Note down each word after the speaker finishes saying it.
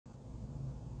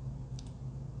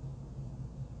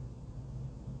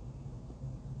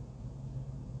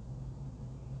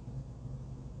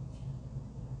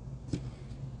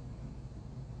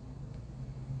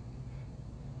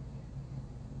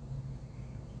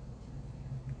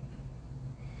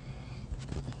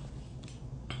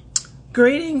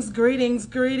Greetings, greetings,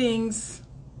 greetings.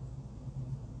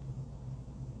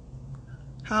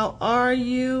 How are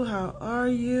you? How are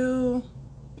you?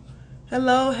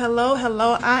 Hello, hello,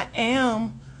 hello. I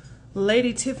am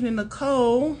Lady Tiffany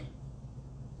Nicole,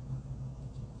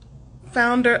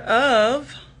 founder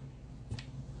of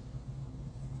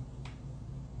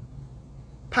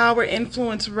Power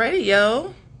Influence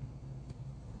Radio.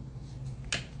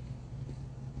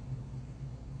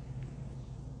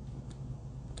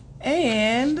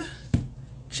 And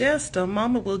just a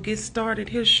moment, we'll get started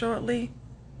here shortly.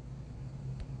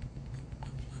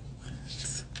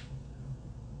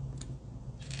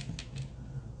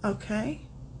 Okay.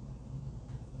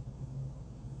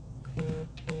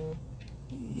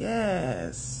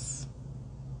 Yes.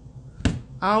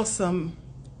 Awesome.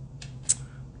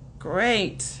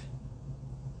 Great.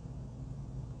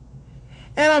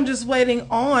 And I'm just waiting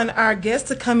on our guests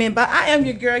to come in. But I am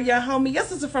your girl, your homie. Yes,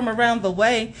 this is from around the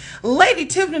way. Lady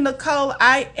Tiffany Nicole.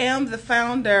 I am the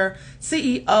founder,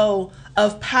 CEO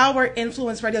of Power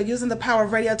Influence Radio, using the power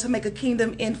of radio to make a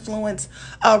kingdom influence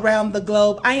around the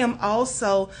globe. I am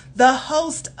also the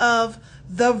host of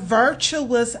The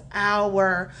Virtuous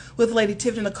Hour with Lady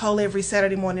Tiffany Nicole every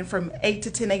Saturday morning from 8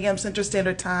 to 10 a.m. Central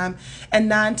Standard Time and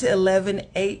 9 to 11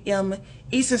 a.m.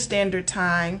 Eastern Standard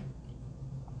Time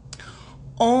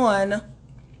on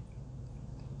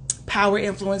Power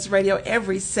Influence Radio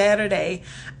every Saturday.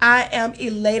 I am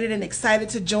elated and excited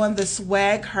to join the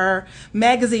Swag Her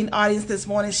magazine audience this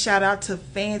morning. Shout out to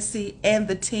Fancy and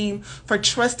the team for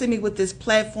trusting me with this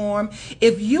platform.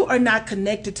 If you are not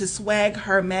connected to Swag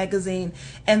Her magazine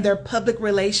and their public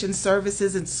relations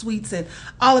services and suites and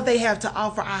all that they have to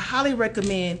offer, I highly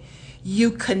recommend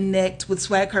you connect with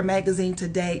Swag Her magazine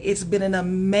today. It's been an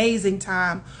amazing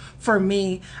time for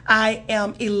me. I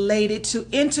am elated to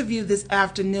interview this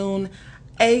afternoon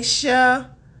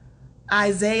Aisha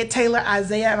Taylor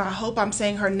Issah, and I hope I'm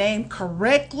saying her name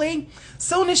correctly.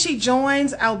 Soon as she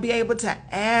joins, I'll be able to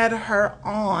add her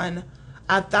on.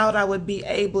 I thought I would be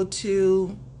able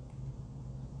to.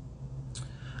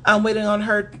 I'm waiting on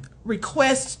her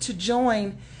request to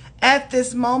join at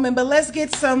this moment, but let's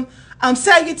get some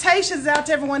salutations out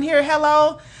to everyone here.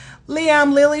 Hello,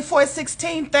 Liam Lily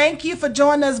 416. Thank you for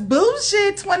joining us.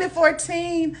 Bougie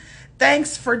 2014.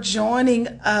 Thanks for joining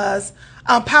us.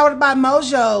 Powered by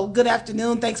Mojo. Good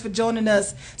afternoon. Thanks for joining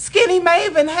us. Skinny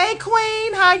Maven. Hey,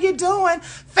 Queen. How you doing?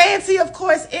 Fancy, of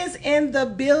course, is in the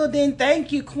building.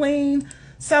 Thank you, Queen,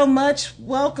 so much.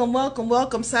 Welcome, welcome,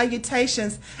 welcome.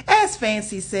 Salutations. As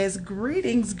Fancy says,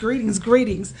 greetings, greetings,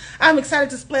 greetings. I'm excited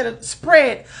to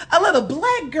spread a little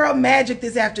black girl magic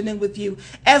this afternoon with you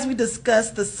as we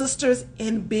discuss the Sisters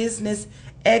in Business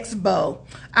Expo.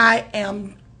 I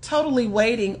am totally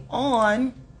waiting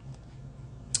on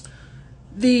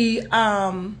the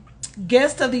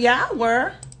guest of the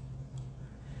hour,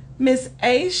 Miss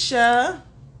Aisha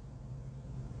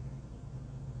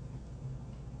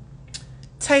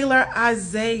Taylor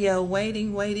Issah.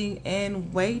 Waiting, waiting,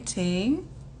 and waiting.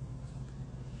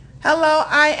 Hello,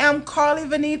 I am Carly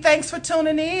Vanee. Thanks for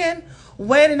tuning in.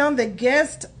 Waiting on the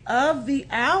guest of the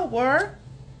hour.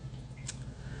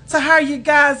 So how are you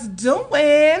guys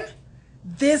doing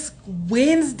this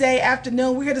Wednesday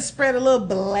afternoon? We're here to spread a little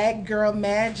black girl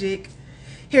magic.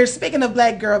 Here, speaking of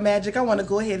black girl magic, I want to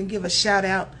go ahead and give a shout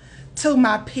out to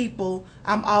my people.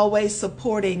 I'm always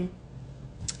supporting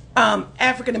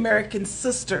African American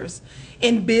sisters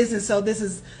in business, so this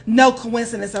is no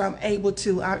coincidence that I'm able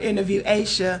to interview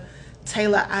Aisha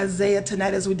Taylor Issah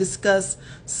tonight as we discuss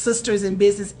Sisters in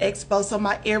Business Expo. So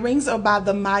my earrings are by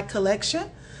the My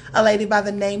Collection, a lady by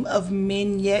the name of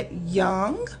Minyet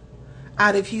Young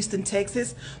out of Houston,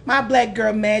 Texas. My Black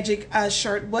Girl Magic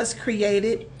shirt was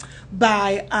created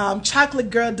by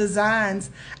Chocolate Girl Designs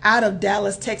out of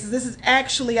Dallas, Texas. This is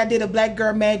actually, I did a Black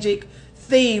Girl Magic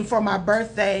theme for my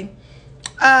birthday,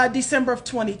 December of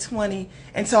 2020.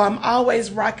 And so I'm always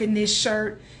rocking this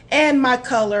shirt, and my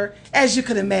color, as you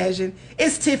could imagine,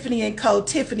 is Tiffany & Co.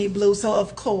 Tiffany Blue. So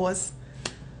of course,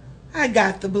 I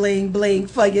got the bling bling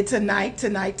for you tonight.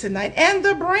 And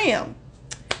the brim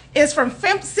is from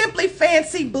Simply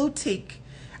Fancy Boutique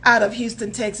out of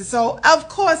Houston, Texas. So of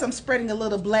course I'm spreading a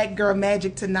little black girl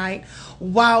magic tonight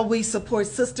while we support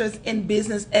Sisters in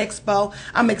Business Expo.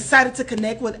 I'm excited to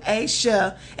connect with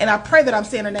Aisha, and I pray that I'm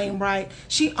saying her name right.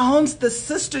 She owns the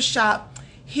sister shop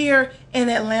here in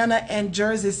Atlanta and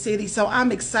Jersey City. So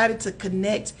I'm excited to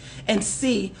connect and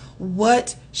see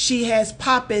what she has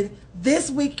popping this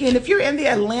weekend. If you're in the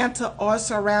Atlanta or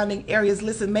surrounding areas,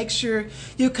 listen, make sure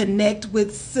you connect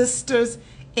with Sisters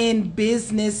in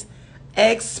Business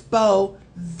Expo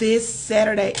this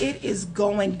Saturday. It is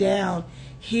going down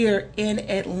here in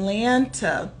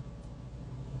Atlanta.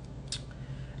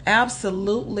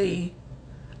 Absolutely.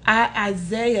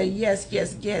 Isaiah, yes,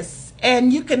 yes, yes.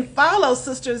 And you can follow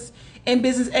Sisters in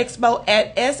Business Expo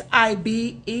at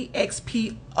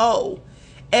SIBEXPO.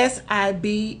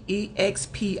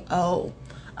 SIBEXPO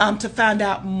to find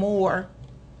out more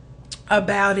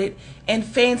about it. And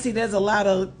Fancy, there's a lot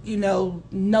of,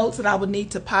 notes that I would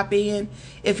need to pop in.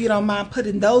 If you don't mind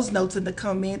putting those notes in the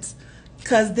comments,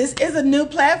 because this is a new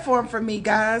platform for me,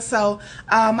 guys. So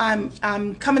I'm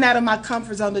coming out of my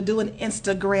comfort zone to do an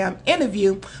Instagram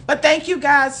interview. But thank you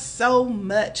guys so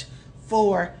much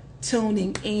for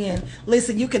tuning in.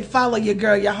 Listen, you can follow your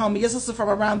girl, your homie, your sister from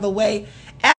around the way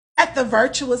at the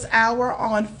Virtuous Hour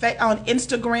on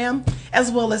Instagram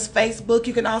as well as Facebook.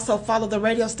 You can also follow the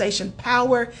radio station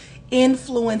Power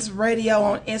Influence Radio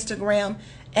on Instagram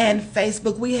and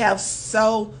Facebook. We have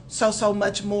so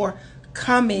much more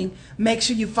coming. Make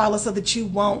sure you follow so that you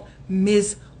won't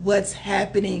miss what's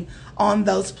happening on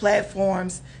those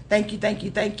platforms. Thank you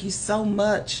so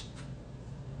much.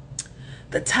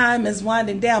 The time is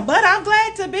winding down, but I'm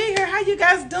glad to be here. How you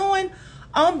guys doing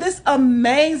on this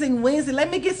amazing Wednesday?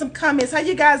 Let me get some comments. How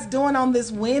you guys doing on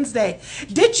this Wednesday?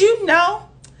 Did you know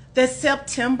that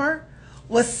September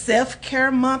was self-care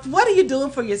month? What are you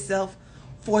doing for yourself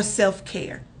for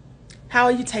self-care? How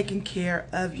are you taking care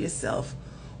of yourself?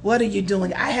 What are you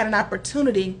doing? I had an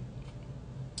opportunity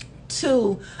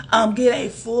to get a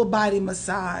full body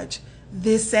massage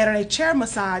this Saturday, chair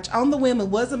massage on the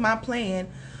women. Wasn't my plan,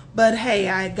 but hey,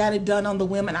 I got it done on the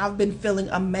women. I've been feeling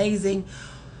amazing,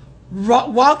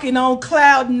 walking on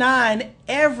cloud nine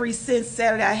ever since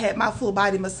Saturday. I had my full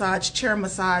body massage, chair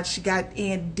massage. She got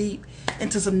in deep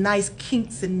into some nice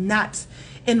kinks and knots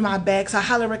in my back. So I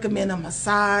highly recommend a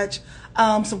massage,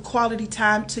 some quality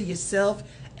time to yourself,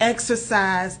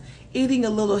 exercise, eating a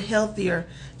little healthier.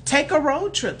 Take a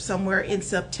road trip somewhere in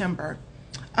September.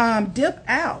 Dip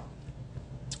out.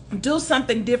 Do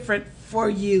something different for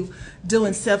you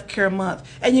during self-care month.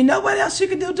 And you know what else you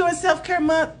can do during self-care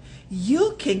month?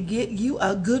 You can get you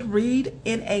a good read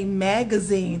in a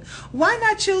magazine. Why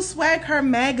not choose Swag Her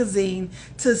magazine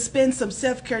to spend some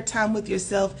self-care time with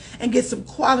yourself and get some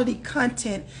quality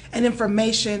content and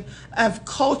information of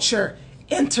culture,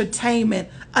 entertainment,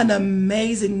 an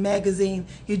amazing magazine.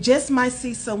 You just might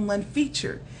see someone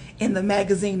featured in the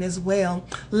magazine as well.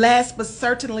 Last but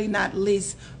certainly not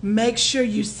least, make sure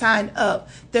you sign up.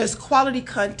 There's quality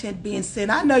content being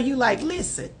sent. I know you like,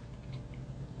 listen,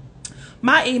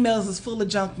 my emails is full of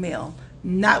junk mail.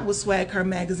 Not with Swag Her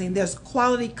magazine. There's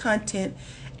quality content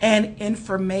and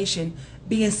information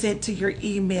being sent to your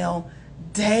email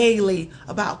daily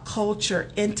about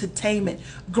culture, entertainment,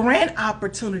 grant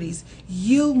opportunities.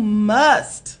 You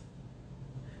must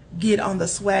get on the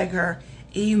Swag Her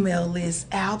email list.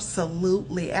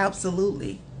 Absolutely,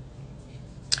 absolutely.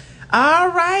 All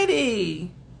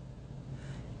righty.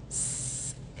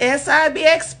 SIB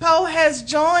Expo has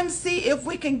joined. See if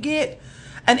we can get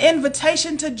an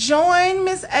invitation to join.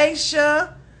 Miss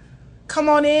Aisha, come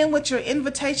on in with your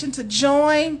invitation to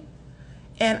join,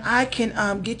 and I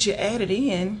can get you added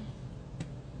in.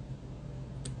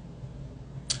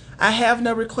 I have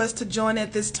no request to join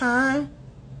at this time.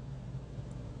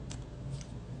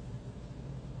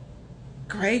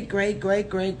 Great, great, great,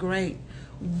 great, great.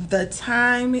 The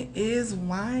time is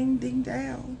winding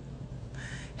down.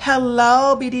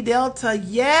 Hello, BD Delta.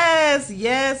 Yes,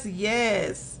 yes,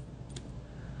 yes.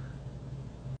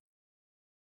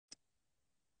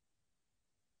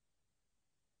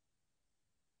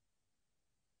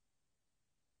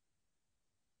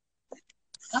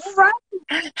 All right.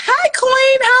 Hi,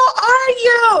 Queen. How are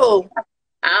you?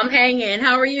 I'm hanging.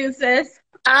 How are you, sis?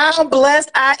 I'm blessed.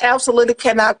 I absolutely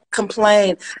cannot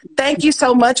complain. Thank you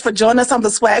so much for joining us on the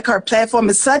Swag Heart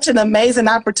platform. It's such an amazing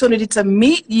opportunity to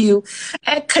meet you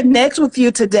and connect with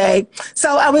you today.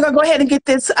 So we're going to go ahead and get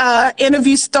this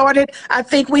interview started. I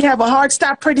think we have a hard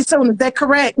stop pretty soon. Is that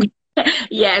correct?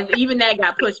 Yes, even that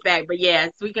got pushed back, but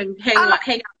yes, we can hang out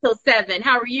till 7.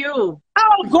 How are you?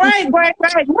 Oh, great, great,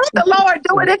 great. Let the Lord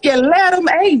do it if you let him.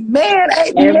 Amen,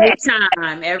 amen.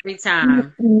 Every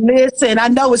time. Listen, I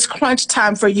know it's crunch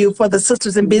time for you for the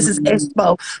Sisters in Business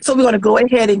Expo. So we're going to go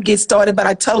ahead and get started, but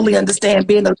I totally understand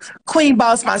being a queen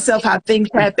boss myself, how things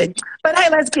happen. But hey,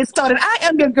 let's get started. I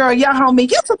am your girl, your homie,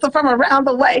 your sister from around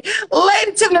the way,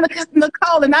 Lady Tiffany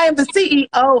Nicole, and I am the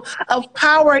CEO of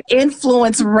Power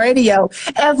Influence Radio,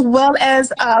 as well as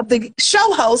the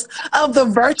show host of the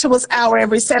Virtuous Hour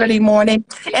every Saturday morning.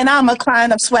 And I'm a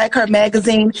client of Swag Her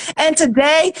magazine. And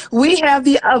today we have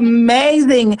the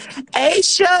amazing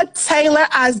Aisha Taylor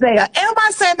Issah. Am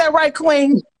I saying that right,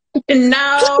 Queen?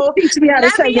 No, Teach me how to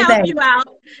let say me your help name. you out.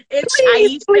 It's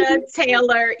Please, Aisha please.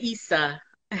 Taylor Issah.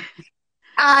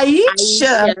 Aisha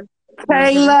Aisha. Hmm.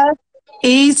 Taylor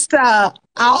Issah.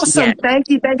 Awesome. Yes, Thank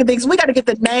you. Thank you. Thanks. We got to get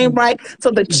the name right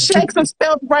so the checks are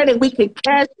spelled right and we can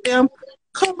cash them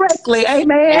correctly.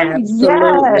 Amen. Yes.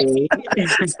 absolutely.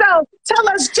 So tell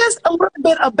us just a little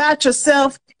bit about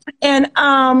yourself and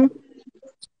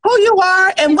who you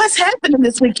are and what's happening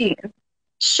this weekend.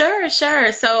 Sure,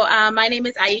 sure. So, my name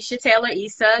is Aisha Taylor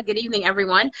Issah. Good evening,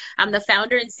 everyone. I'm the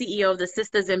founder and CEO of the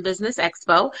Sistas in Business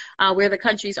Expo. We're the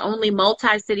country's only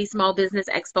multi-city small business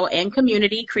expo and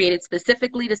community created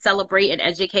specifically to celebrate and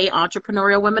educate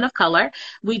entrepreneurial women of color.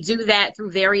 We do that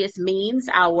through various means.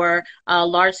 Our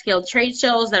large-scale trade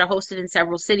shows that are hosted in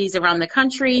several cities around the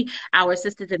country. Our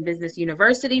Sistas in Business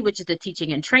University, which is the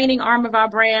teaching and training arm of our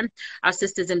brand. Our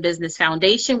Sisters in Business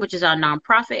Foundation, which is our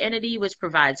nonprofit entity, which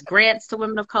provides grants to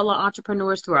women of color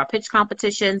entrepreneurs through our pitch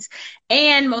competitions.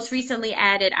 And most recently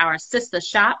added our Sister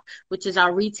Shop, which is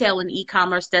our retail and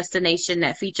e-commerce destination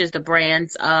that features the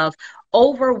brands of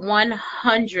over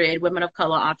 100 women of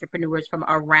color entrepreneurs from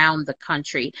around the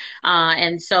country.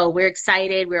 And so we're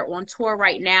excited. We're on tour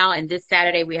right now. And this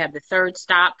Saturday, we have the third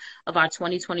stop of our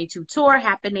 2022 tour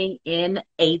happening in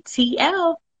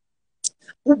ATL.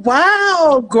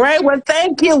 Wow, great. Well,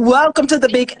 thank you. Welcome to the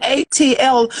big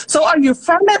ATL. So are you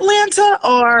from Atlanta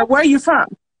or where are you from?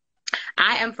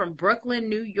 I am from Brooklyn,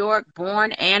 New York,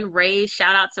 born and raised.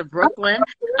 Shout out to Brooklyn.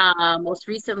 Most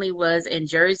recently was in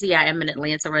Jersey. I am an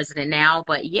Atlanta resident now,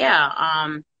 but yeah,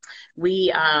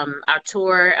 we our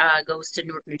tour goes to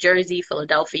Newark, New Jersey,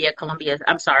 Philadelphia,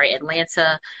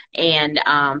 Atlanta,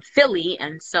 and Philly,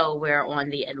 and so we're on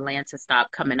the Atlanta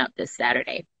stop coming up this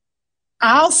Saturday.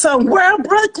 Awesome. Where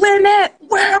Brooklyn at?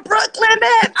 Where Brooklyn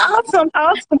at? Awesome,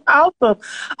 awesome, awesome.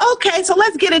 Okay, so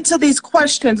let's get into these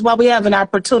questions while we have an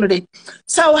opportunity.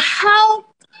 So how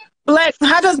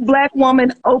does black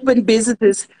women open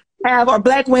businesses have or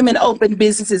black women open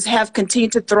businesses have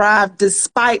continued to thrive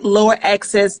despite lower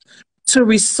access to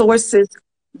resources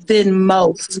than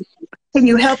most? Can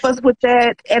you help us with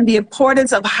that and the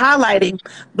importance of highlighting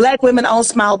Black women-owned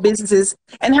small businesses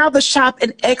and how the shop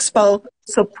and expo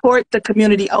support the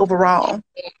community overall?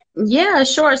 Yeah,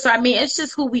 sure. So, I mean, it's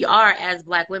just who we are as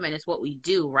Black women. It's what we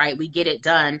do, right? We get it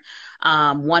done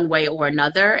one way or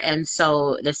another. And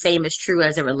so the same is true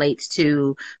as it relates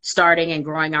to starting and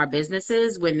growing our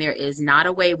businesses. When there is not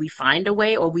a way, we find a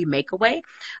way or we make a way.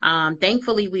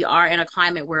 Thankfully, we are in a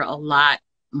climate where a lot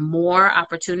more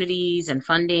opportunities and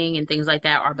funding and things like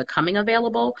that are becoming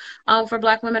available for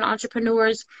Black women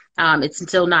entrepreneurs. It's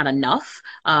still not enough,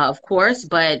 of course,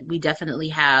 but we definitely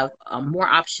have more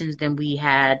options than we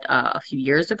had a few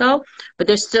years ago. But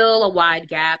there's still a wide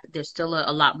gap. There's still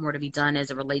a lot more to be done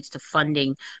as it relates to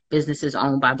funding businesses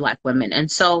owned by Black women. And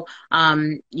so,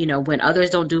 when others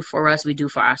don't do for us, we do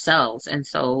for ourselves. And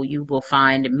so you will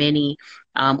find many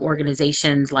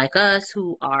organizations like us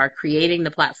who are creating the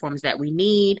platforms that we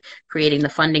need, creating the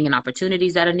funding and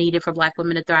opportunities that are needed for Black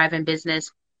women to thrive in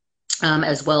business.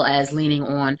 As well as leaning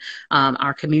on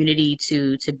our community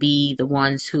to be the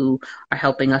ones who are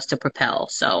helping us to propel.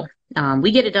 So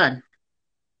we get it done.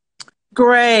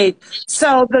 Great.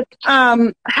 So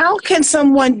how can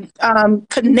someone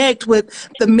connect with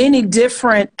the many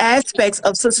different aspects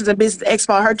of Sisters in Business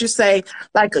Expo? I heard you say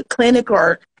like a clinic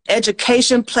or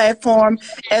education platform,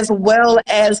 as well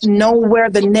as know where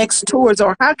the next tours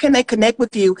are. How can they connect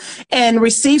with you and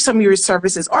receive some of your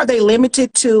services? Are they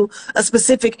limited to a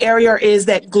specific area, or is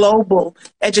that global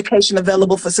education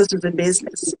available for Sisters in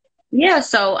Business? Yeah,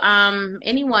 so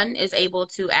anyone is able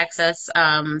to access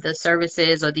the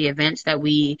services or the events that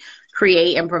we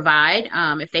create and provide.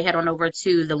 If they head on over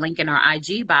to the link in our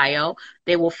IG bio,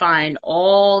 they will find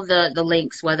all the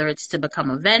links, whether it's to become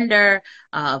a vendor,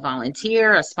 a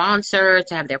volunteer, a sponsor,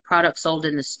 to have their product sold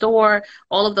in the store.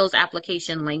 All of those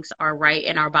application links are right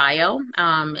in our bio.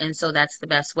 And so that's the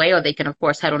best way. Or they can, of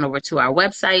course, head on over to our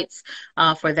websites.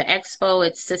 For the expo,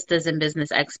 it's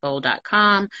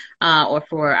sistasinbusinessexpo.com. Or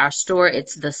for our store,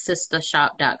 it's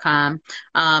thesistashop.com.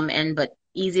 But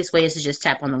easiest way is to just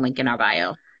tap on the link in our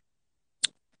bio.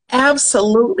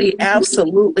 Absolutely,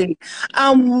 absolutely.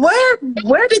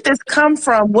 Where did this come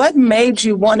from? What made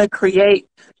you want to create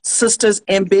Sisters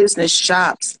in Business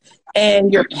shops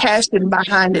and your passion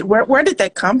behind it? Where did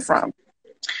that come from?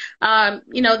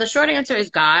 The short answer is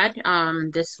God.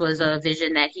 This was a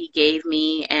vision that he gave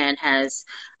me and has,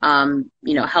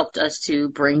 helped us to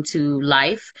bring to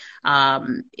life.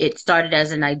 It started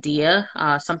as an idea,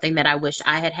 something that I wish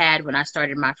I had had when I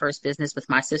started my first business with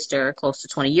my sister close to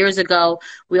 20 years ago.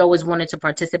 We always wanted to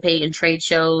participate in trade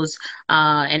shows,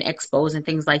 and expos and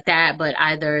things like that, but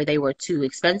either they were too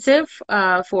expensive,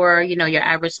 for, your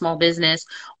average small business,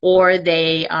 or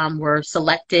they were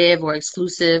selective or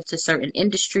exclusive to certain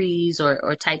industries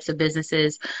or types of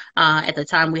businesses. At the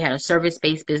time, we had a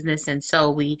service-based business, and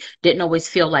so we didn't always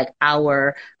feel like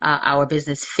our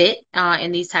business fit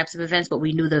in these types of events, but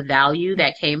we knew the value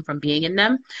that came from being in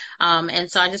them.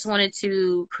 And so I just wanted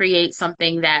to create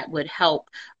something that would help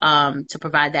to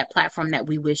provide that platform that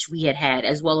we wish we had had,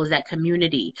 as well as that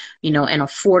community, an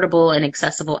affordable and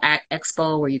accessible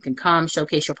expo where you can come,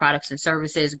 showcase your products and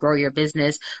services, grow your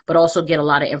business, but also get a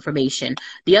lot of information.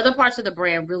 The other parts of the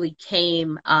brand really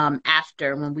came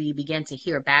after, when we began to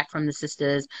hear back from the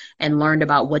sisters and learned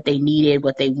about what they needed,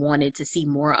 what they wanted to see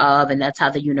more of. And that's how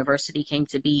the university came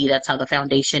to be. That's how the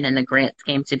foundation and the grants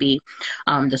came to be.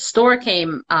 The store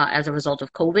came as a result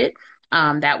of COVID.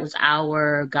 That was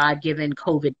our God-given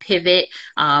COVID pivot,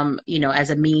 as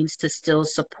a means to still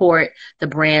support the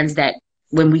brands that,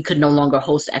 when we could no longer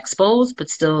host expos, but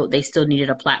they still needed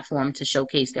a platform to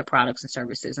showcase their products and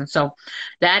services. And so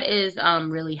that is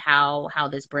really how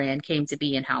this brand came to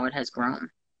be and how it has grown.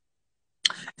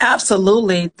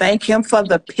 Absolutely. Thank him for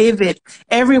the pivot.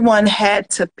 Everyone had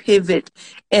to pivot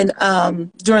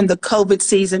during the COVID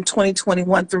season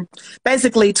 2021 through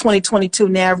basically 2022.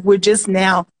 Now we're just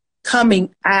now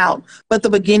coming out, but the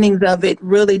beginnings of it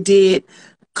really did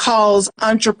cause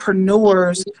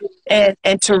entrepreneurs and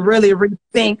to really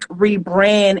rethink,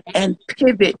 rebrand, and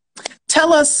pivot.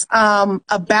 Tell us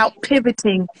about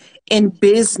pivoting in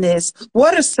business.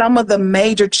 What are some of the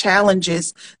major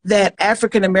challenges that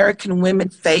African American women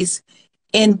face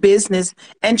in business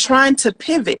and trying to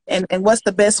pivot? And what's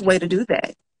the best way to do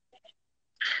that?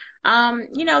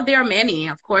 There are many,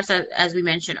 of course, as we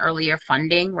mentioned earlier,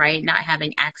 funding, right? Not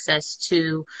having access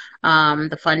to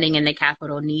the funding and the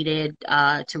capital needed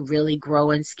to really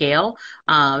grow and scale,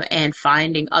 and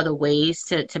finding other ways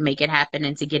to make it happen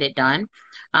and to get it done.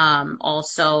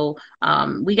 Also,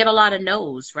 we get a lot of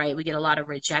no's, right? We get a lot of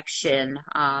rejection.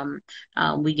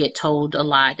 We get told a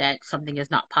lot that something is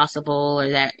not possible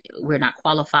or that we're not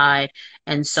qualified.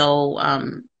 And so,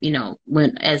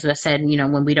 as I said,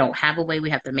 when we don't have a way,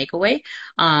 we have to make a way.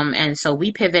 And so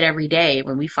we pivot every day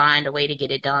when we find a way to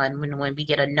get it done. When we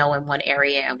get a no in one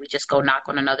area, and we just go knock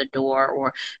on another door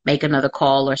or make another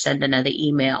call or send another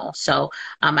email. So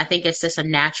I think it's just a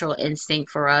natural instinct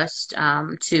for us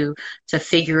to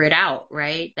figure it out,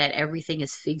 right? That everything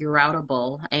is figure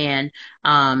outable. And,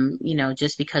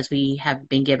 just because we have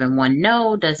been given one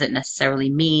no doesn't necessarily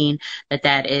mean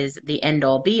that is the end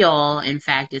all be all. In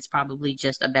fact, it's probably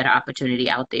just a better opportunity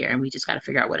out there, and we just got to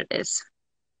figure out what it is.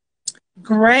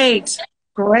 Great.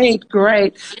 Great,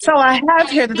 great. So I have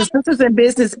here that the Sistas in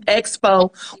Business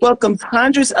Expo welcomes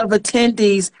hundreds of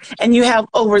attendees, and you have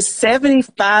over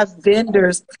 75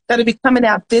 vendors that will be coming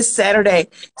out this Saturday,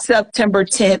 September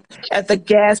 10th at the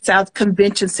Gas South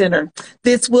Convention Center.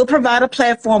 This will provide a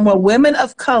platform where women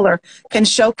of color can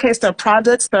showcase their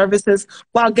products, services,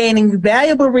 while gaining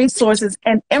valuable resources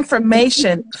and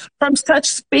information from such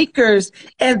speakers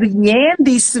as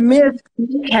Yandy Smith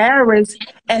Harris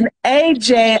and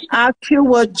AJ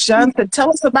Akiwa Johnson. Tell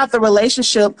us about the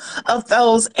relationship of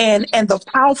those and the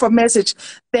powerful message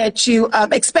that you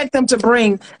expect them to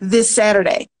bring this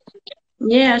Saturday.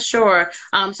 Yeah, sure.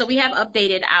 So we have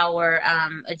updated our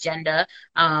agenda.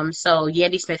 So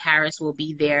Yandy Smith Harris will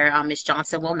be there. Miss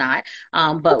Johnson will not.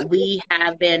 But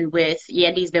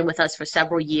Yandy's been with us for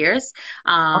several years,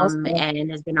 Awesome.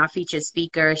 and has been our featured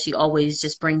speaker. She always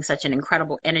just brings such an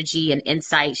incredible energy and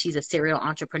insight. She's a serial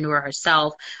entrepreneur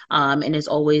herself, and is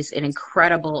always an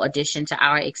incredible addition to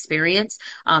our experience.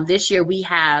 This year we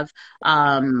have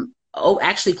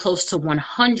actually close to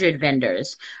 100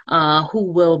 vendors who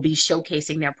will be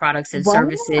showcasing their products and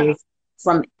services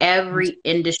from every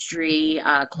industry: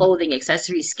 clothing,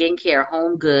 accessories, skincare,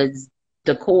 home goods,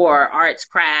 decor, arts,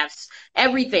 crafts,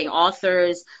 everything,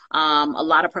 authors, a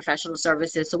lot of professional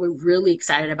services. So we're really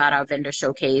excited about our vendor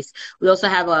showcase. We also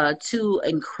have two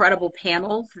incredible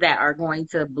panels that are going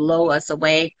to blow us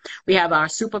away. We have our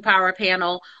superpower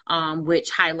panel,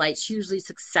 which highlights hugely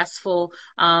successful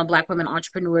Black women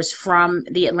entrepreneurs from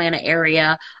the Atlanta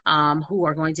area, who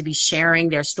are going to be sharing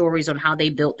their stories on how they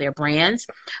built their brands,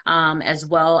 as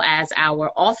well as our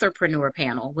authorpreneur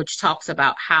panel, which talks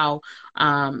about how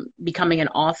becoming becoming an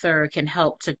author can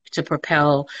help to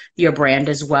propel your brand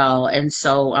as well. And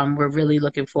so we're really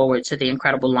looking forward to the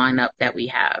incredible lineup that we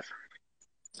have.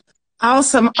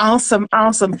 Awesome, awesome,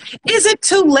 awesome. Is it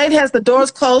too late? Has the doors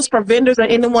closed for vendors or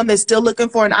anyone that's still looking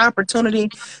for an opportunity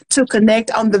to connect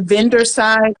on the vendor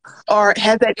side? Or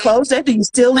has that closed yet? Do you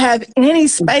still have any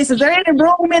space? Is there any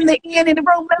room in the end, any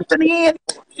room left in the end?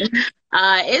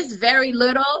 It's very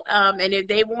little, and if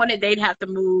they wanted, they'd have to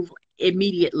move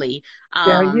immediately.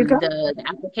 There you go. The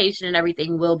application and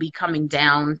everything will be coming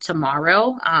down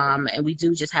tomorrow, and we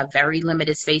do just have very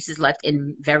limited spaces left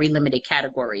in very limited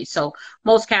categories. So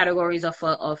most categories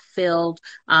are filled,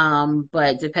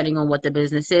 but depending on what the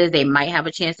business is, they might have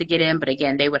a chance to get in. But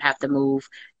again, they would have to move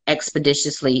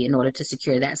expeditiously in order to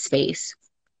secure that space.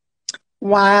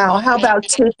 Wow. How about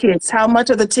tickets? How much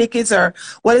are the tickets, or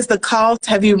what is the cost?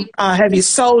 Have you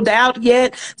sold out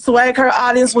yet? Swag Her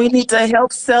audience, we need to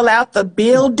help sell out the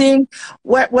building.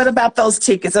 What about those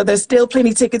tickets? Are there still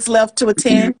plenty tickets left to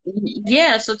attend?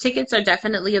 Yeah, so tickets are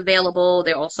definitely available.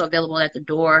 They're also available at the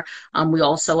door. We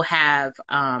also have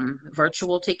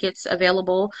virtual tickets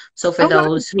available. So for Oh, wow.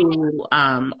 those who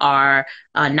are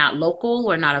not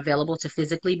local or not available to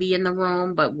physically be in the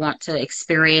room, but want to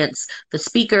experience the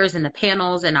speakers and the panels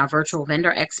and our virtual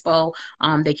vendor expo,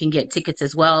 they can get tickets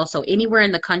as well. So anywhere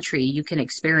in the country, you can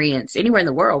experience, anywhere in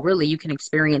the world, really, you can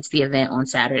experience the event on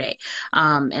Saturday.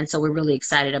 And so we're really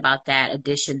excited about that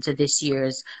addition to this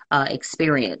year's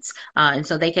experience. And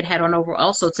so they can head on over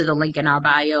also to the link in our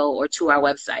bio or to our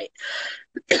website.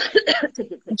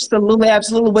 Absolutely,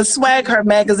 absolutely. Well, Swag Her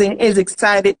Magazine is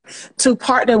excited to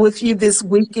partner with you this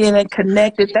weekend and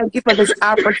connect. And thank you for this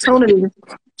opportunity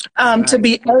to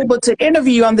be able to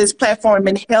interview you on this platform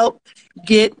and help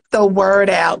get the word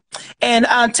out. And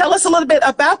tell us a little bit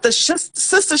about the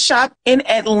Sister Shop in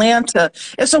Atlanta.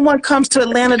 If someone comes to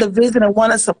Atlanta to visit and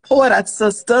want to support our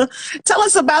sister, tell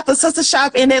us about the Sister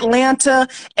Shop in Atlanta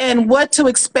and what to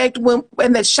expect when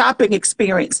the shopping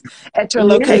experience at your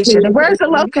location. And where is it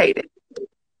located?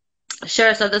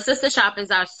 Sure. So the Sister Shop is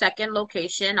our second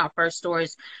location. Our first store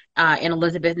is in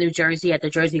Elizabeth, New Jersey at the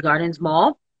Jersey Gardens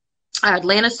Mall. Our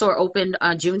Atlanta store opened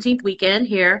Juneteenth weekend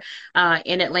here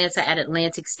in Atlanta at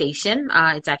Atlantic Station.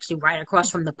 It's actually right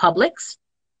across from the Publix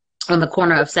on the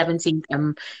corner of 17th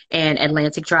and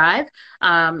Atlantic Drive.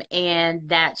 And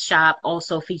that shop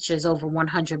also features over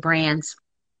 100 brands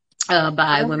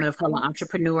by women of color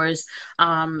entrepreneurs.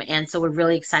 And so we're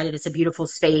really excited. It's a beautiful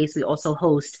space. We also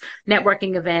host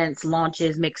networking events,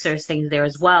 launches, mixers, things there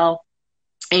as well.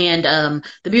 And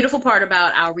the beautiful part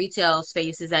about our retail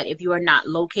space is that if you are not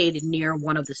located near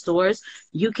one of the stores,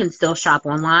 you can still shop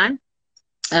online.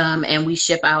 And we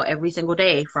ship out every single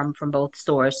day from both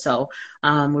stores. So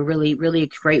we're really, really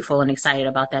grateful and excited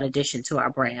about that addition to our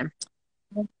brand.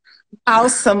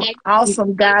 Awesome,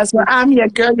 awesome, guys. Well, I'm your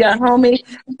girl, your homie,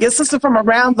 your sister from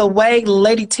around the way,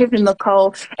 Lady Tiffany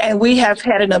Nicole, and we have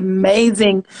had an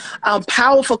amazing,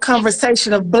 powerful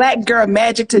conversation of Black Girl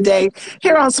Magic today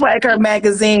here on Swag Her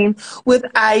Magazine with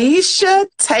Aisha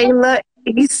Taylor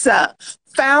Issah,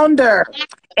 founder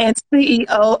and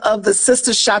CEO of the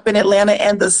Sisters Shop in Atlanta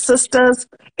and the Sistas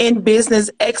in Business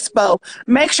Expo.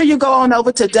 Make sure you go on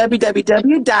over to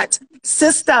www.sistas,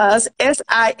 SISTAHS,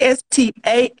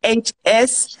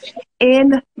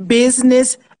 in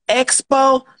Business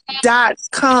Expo.com.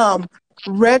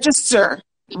 Register.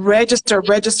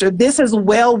 This is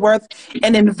well worth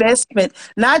an investment,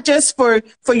 not just for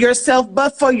yourself,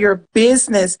 but for your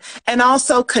business, and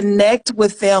also connect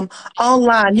with them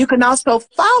online. You can also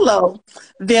follow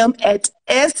them at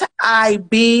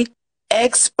SIB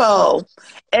Expo.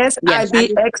 Yes, I SIB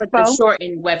just put the Expo.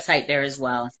 shortened website there as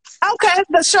well. Okay,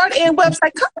 the short end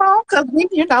website. Come on, because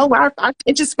our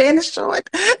attention span is short.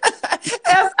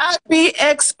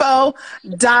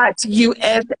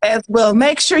 SIBExpo.us as well.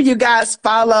 Make sure you guys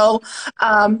follow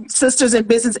Sisters in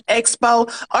Business Expo.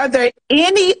 Are there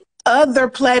any other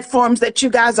platforms that you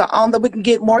guys are on that we can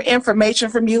get more information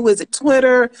from you? Is it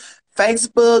Twitter,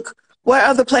 Facebook? What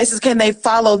other places can they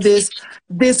follow this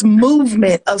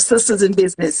movement of Sisters in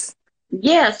Business?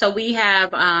 Yeah, so we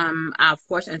have, of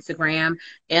course, Instagram.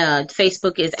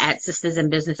 Facebook is at Sisters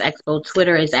in Business Expo.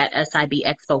 Twitter is at SIB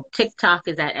Expo. TikTok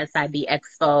is at SIB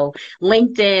Expo.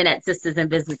 LinkedIn at Sisters in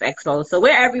Business Expo. So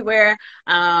we're everywhere.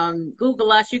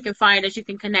 Google us. You can find us. You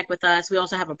can connect with us. We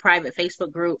also have a private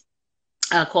Facebook group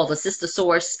called the Sister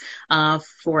Source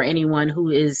for anyone who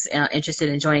is interested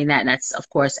in joining that. And that's, of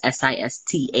course,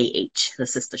 SISTAH, the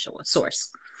Sister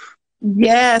Source.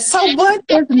 Yeah. So what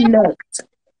is next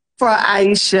for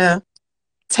Aisha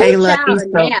Taylor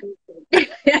Issah?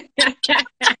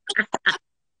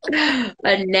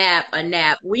 A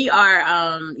nap. We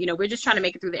are, we're just trying to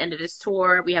make it through the end of this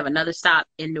tour. We have another stop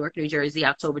in Newark, New Jersey,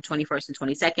 October 21st and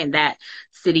 22nd. That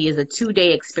city is a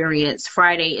 2-day experience.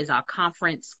 Friday is our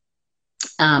conference.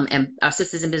 And our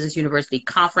Sistas in Business University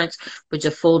conference, which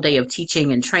is a full day of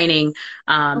teaching and training.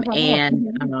 Oh,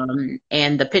 wow.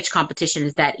 And the pitch competition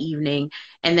is that evening.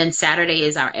 And then Saturday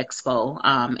is our expo.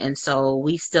 And so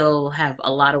we still have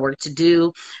a lot of work to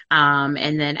do.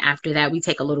 And then after that, we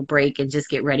take a little break and just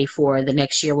get ready for the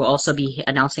next year. We'll also be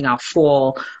announcing our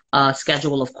fall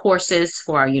schedule of courses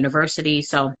for our university.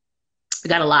 So we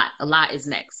got a lot. A lot is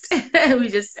next. We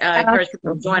just encourage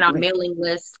people to join our Absolutely. mailing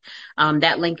list.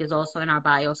 That link is also in our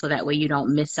bio, so that way you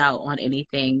don't miss out on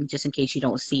anything, just in case you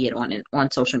don't see it on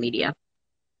social media.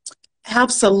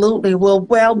 Absolutely.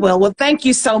 Well, thank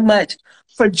you so much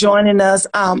for joining us.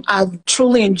 I've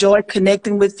truly enjoyed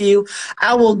connecting with you.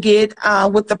 I will get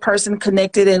with the person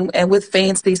connected and with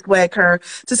Fancy Swag Her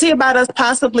to see about us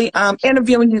possibly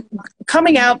interviewing you,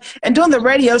 coming out and doing the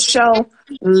radio show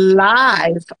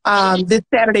live this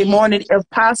Saturday morning if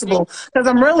possible, because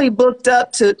I'm really booked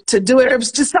up to do it.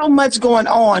 There's just so much going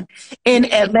on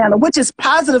in Atlanta, which is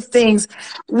positive things.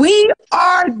 We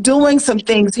are doing some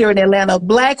things here in Atlanta.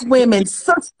 Black women,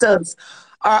 sisters,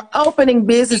 are opening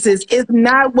businesses. It's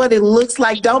not what it looks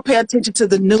like. Don't pay attention to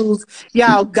the news.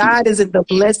 Y'all, God is in the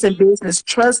blessing business.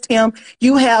 Trust him.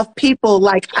 You have people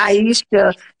like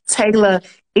Aisha Taylor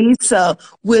Issah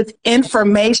with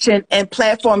information and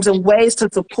platforms and ways to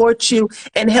support you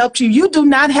and help you. You do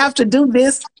not have to do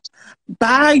this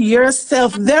by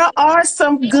yourself. There are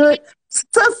some good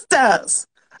sisters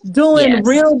doing Yes.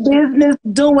 real business,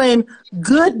 doing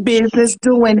good business,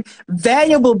 doing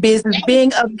valuable business,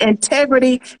 being of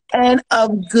integrity and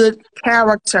of good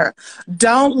character.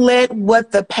 Don't let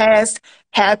what the past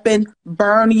happen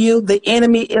burn you. The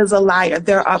enemy is a liar.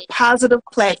 There are positive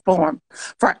platforms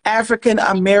for African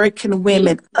American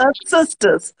women, us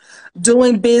sisters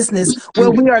doing business where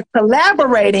we are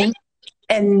collaborating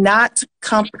and not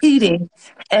competing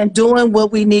and doing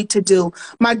what we need to do.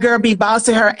 My girl B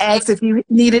Bossing Her asked if you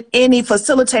needed any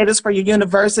facilitators for your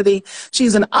university.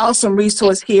 She's an awesome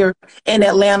resource here in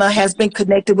Atlanta, has been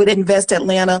connected with Invest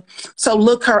Atlanta. So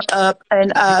look her up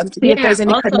and see if Yeah. there's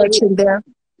any Also, connection there.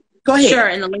 Go sure.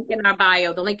 ahead. And the link in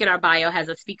our bio has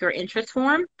a speaker interest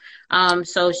form.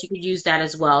 So she could use that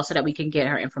as well, so that we can get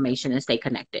her information and stay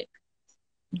connected.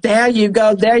 There you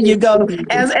go. There you go.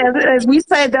 As we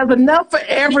said, there's enough for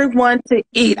everyone to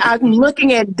eat. I'm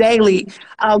looking at daily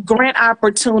grant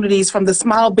opportunities from the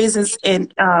small business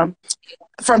and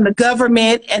from the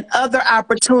government and other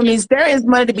opportunities. There is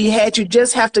money to be had. You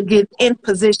just have to get in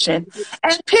position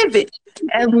and pivot,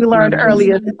 as we learned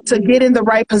earlier, to get in the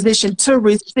right position to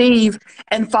receive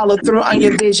and follow through on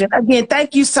your vision. Again,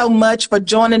 thank you so much for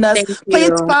joining us. Thank Please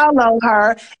you. follow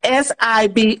her,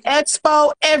 SIB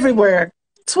Expo, everywhere.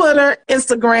 Twitter,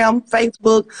 Instagram,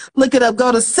 Facebook. Look it up.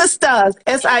 Go to Sistas,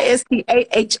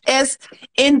 Sistahs,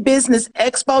 in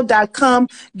businessexpo.com.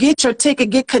 Get your ticket,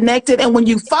 get connected. And when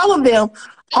you follow them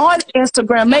on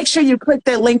Instagram, make sure you click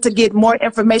that link to get more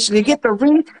information, to get the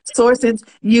resources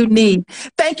you need.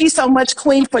 Thank you so much,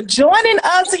 Queen, for joining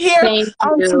us here Thank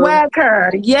on you. Swag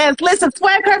Her. Yes, listen,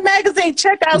 Swag Her Magazine.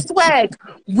 Check out Swag.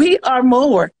 We are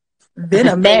more than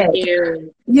a Thank mag.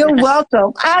 you. You're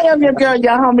welcome. I am your girl,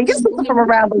 your homie. Get something from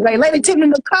around the way. Lady Tiffany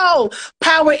Nicole,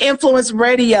 Power Influence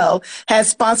Radio, has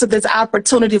sponsored this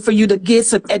opportunity for you to get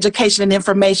some education and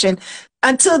information.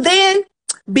 Until then,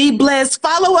 be blessed.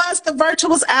 Follow us, the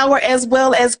Virtuous Hour, as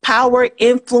well as Power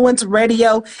Influence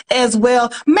Radio as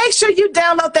well. Make sure you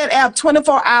download that app,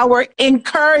 24-hour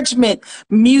encouragement,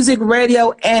 music,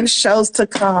 radio, and shows to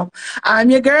come. I'm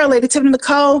your girl, Lady Tiffany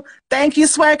Nicole. Thank you,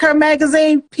 Swag Her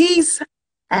Magazine. Peace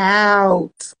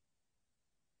out.